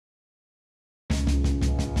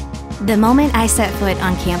The moment I set foot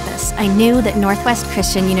on campus, I knew that Northwest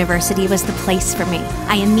Christian University was the place for me.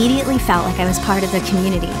 I immediately felt like I was part of the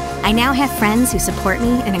community. I now have friends who support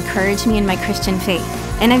me and encourage me in my Christian faith,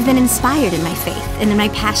 and I've been inspired in my faith and in my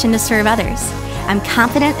passion to serve others. I'm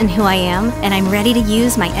confident in who I am, and I'm ready to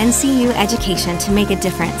use my NCU education to make a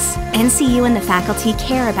difference. NCU and the faculty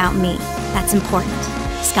care about me. That's important.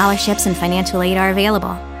 Scholarships and financial aid are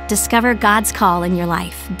available. Discover God's call in your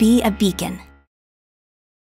life. Be a beacon.